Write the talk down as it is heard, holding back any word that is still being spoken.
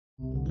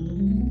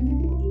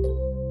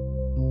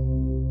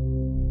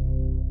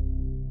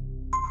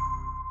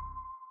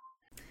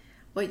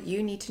What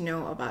you need to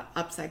know about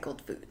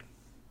upcycled food.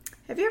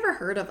 Have you ever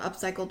heard of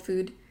upcycled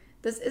food?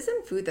 This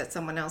isn't food that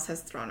someone else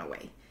has thrown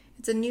away.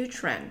 It's a new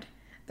trend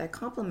that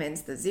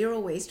complements the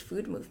zero-waste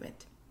food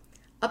movement.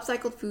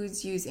 Upcycled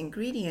foods use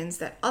ingredients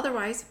that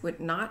otherwise would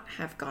not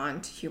have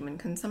gone to human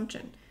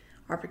consumption,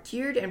 are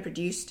procured and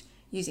produced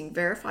using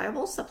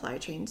verifiable supply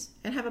chains,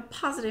 and have a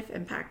positive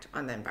impact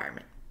on the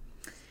environment.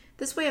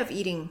 This way of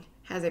eating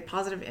has a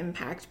positive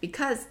impact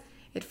because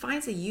it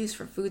finds a use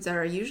for foods that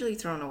are usually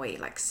thrown away,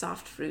 like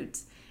soft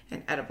fruits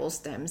and edible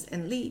stems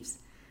and leaves.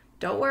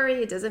 Don't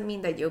worry, it doesn't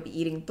mean that you'll be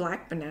eating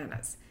black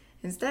bananas.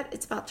 Instead,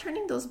 it's about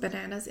turning those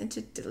bananas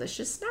into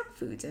delicious snack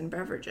foods and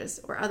beverages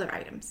or other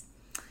items.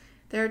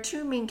 There are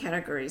two main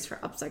categories for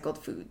upcycled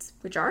foods,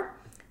 which are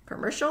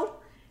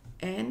commercial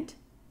and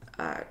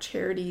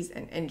charities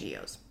and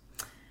NGOs.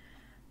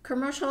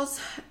 Commercials,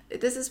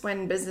 this is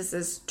when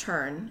businesses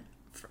turn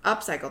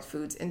upcycled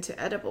foods into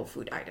edible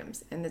food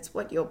items, and it's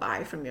what you'll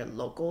buy from your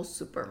local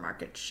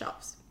supermarket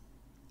shelves.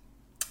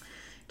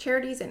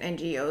 Charities and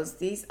NGOs,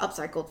 these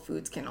upcycled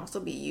foods can also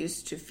be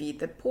used to feed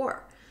the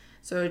poor.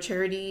 So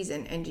charities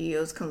and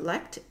NGOs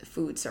collect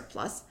food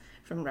surplus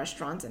from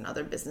restaurants and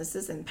other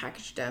businesses and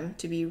package them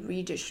to be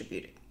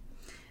redistributed.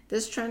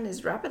 This trend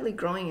is rapidly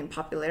growing in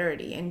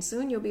popularity, and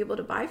soon you'll be able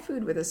to buy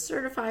food with a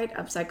certified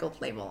upcycled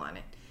label on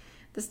it.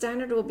 The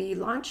standard will be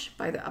launched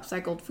by the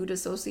Upcycled Food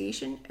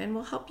Association and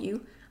will help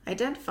you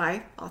identify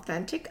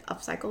authentic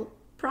upcycled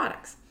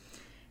products.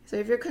 So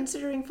if you're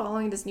considering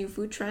following this new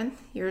food trend,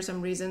 here are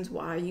some reasons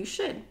why you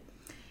should.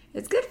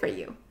 It's good for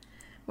you.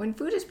 When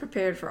food is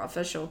prepared for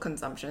official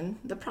consumption,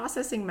 the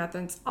processing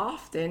methods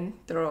often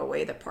throw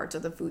away the parts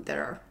of the food that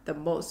are the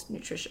most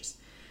nutritious.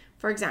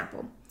 For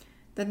example,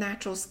 the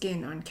natural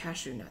skin on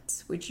cashew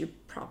nuts, which you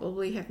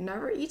probably have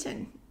never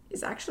eaten,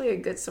 is actually a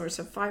good source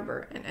of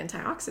fiber and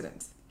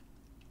antioxidants.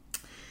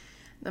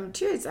 Number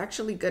two, it's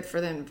actually good for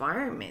the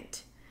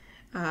environment.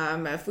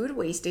 Food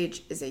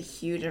wastage is a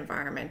huge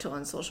environmental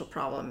and social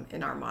problem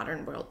in our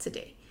modern world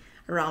today.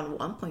 Around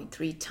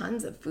 1.3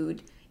 tons of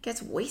food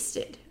gets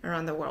wasted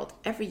around the world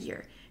every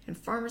year, and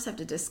farmers have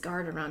to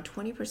discard around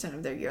 20%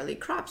 of their yearly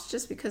crops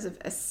just because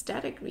of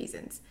aesthetic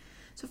reasons.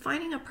 So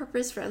finding a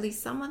purpose for at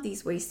least some of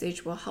these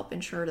wastage will help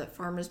ensure that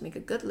farmers make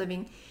a good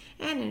living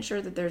and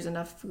ensure that there's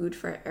enough food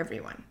for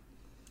everyone.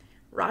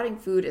 Rotting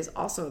food is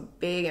also a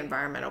big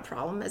environmental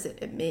problem as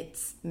it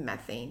emits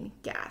methane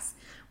gas,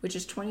 which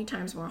is 20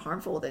 times more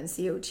harmful than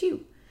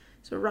CO2.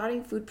 So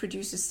rotting food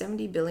produces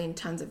 70 billion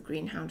tons of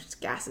greenhouse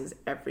gases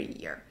every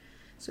year.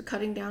 So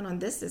cutting down on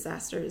this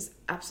disaster is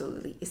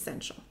absolutely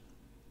essential.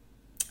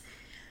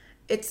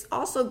 It's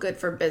also good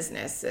for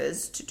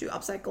businesses to do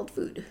upcycled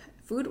food.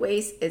 Food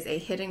waste is a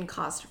hidden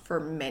cost for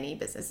many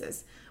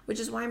businesses, which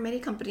is why many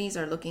companies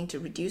are looking to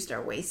reduce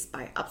their waste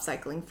by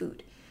upcycling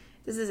food.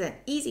 This is an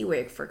easy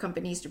way for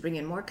companies to bring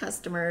in more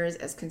customers,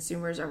 as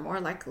consumers are more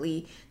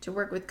likely to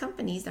work with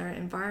companies that are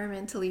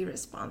environmentally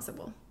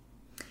responsible.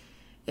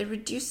 It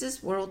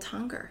reduces world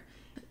hunger.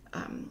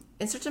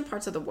 In certain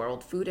parts of the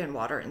world, food and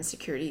water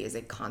insecurity is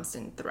a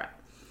constant threat.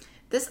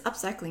 This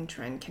upcycling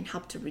trend can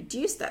help to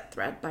reduce that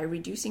threat by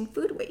reducing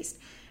food waste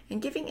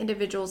and giving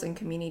individuals and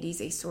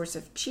communities a source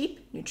of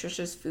cheap,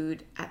 nutritious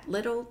food at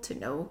little to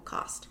no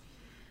cost.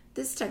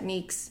 These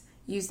techniques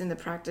used in the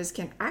practice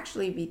can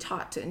actually be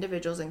taught to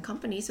individuals and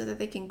companies so that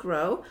they can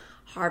grow,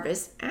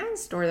 harvest, and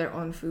store their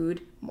own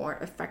food more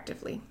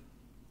effectively.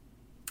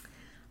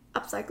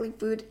 Upcycling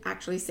food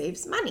actually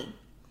saves money.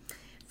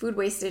 Food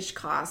wastage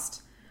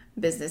costs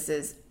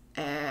businesses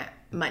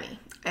money,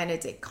 and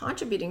it's a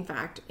contributing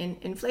factor in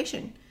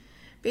inflation.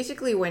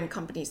 Basically, when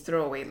companies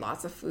throw away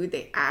lots of food,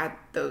 they add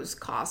those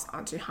costs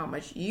onto how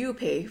much you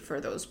pay for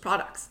those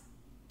products.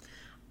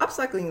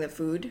 Upcycling the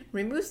food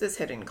removes this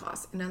hidden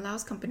cost and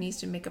allows companies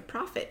to make a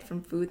profit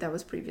from food that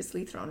was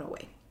previously thrown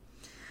away.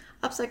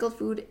 Upcycled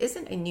food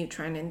isn't a new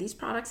trend, and these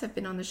products have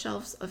been on the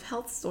shelves of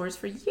health stores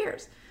for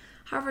years.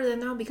 However, they're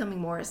now becoming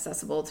more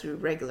accessible through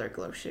regular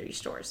grocery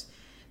stores.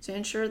 To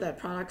ensure that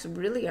products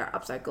really are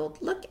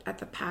upcycled, look at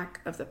the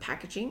back of the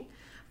packaging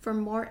for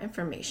more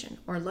information,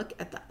 or look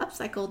at the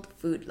upcycled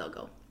food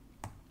logo.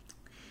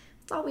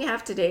 That's all we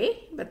have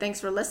today, but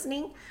thanks for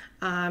listening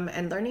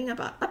and learning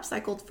about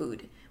upcycled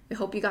food. We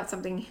hope you got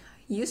something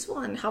useful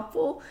and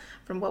helpful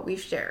from what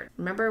we've shared.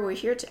 Remember, we're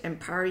here to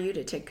empower you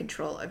to take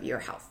control of your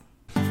health.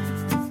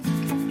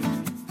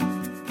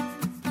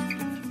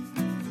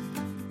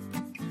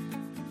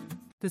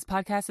 This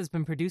podcast has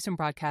been produced and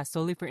broadcast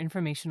solely for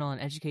informational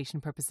and education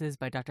purposes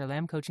by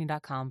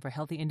drlamcoaching.com for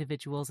healthy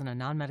individuals in a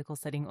non-medical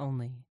setting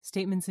only.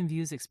 Statements and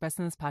views expressed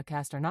in this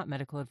podcast are not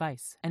medical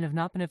advice and have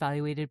not been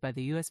evaluated by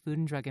the U.S. Food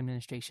and Drug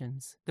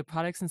Administrations. The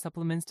products and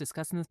supplements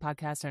discussed in this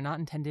podcast are not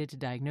intended to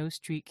diagnose,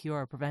 treat, cure,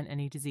 or prevent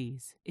any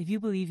disease. If you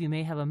believe you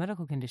may have a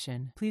medical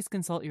condition, please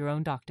consult your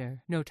own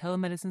doctor. No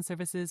telemedicine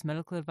services,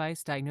 medical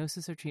advice,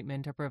 diagnosis, or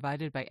treatment are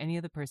provided by any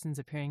of the persons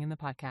appearing in the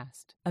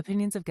podcast.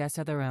 Opinions of guests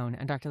are their own,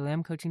 and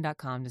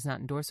drlamcoaching.com DrLamCoaching.com does not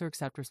endorse or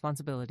accept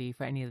responsibility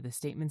for any of the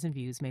statements and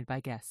views made by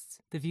guests.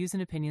 The views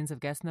and opinions of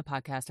guests in the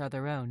podcast are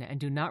their own and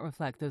do not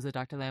reflect those of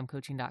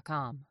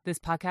DrLamCoaching.com. This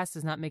podcast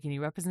does not make any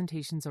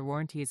representations or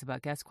warranties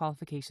about guest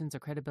qualifications or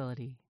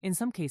credibility. In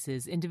some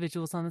cases,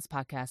 individuals on this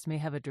podcast may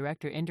have a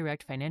direct or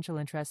indirect financial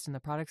interest in the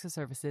products or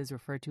services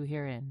referred to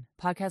herein.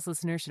 Podcast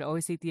listeners should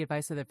always seek the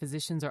advice of their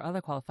physicians or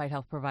other qualified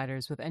health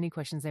providers with any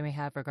questions they may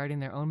have regarding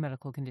their own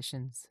medical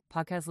conditions.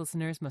 Podcast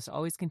listeners must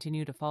always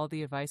continue to follow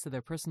the advice of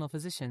their personal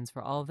physicians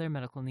for all of their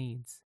medical needs.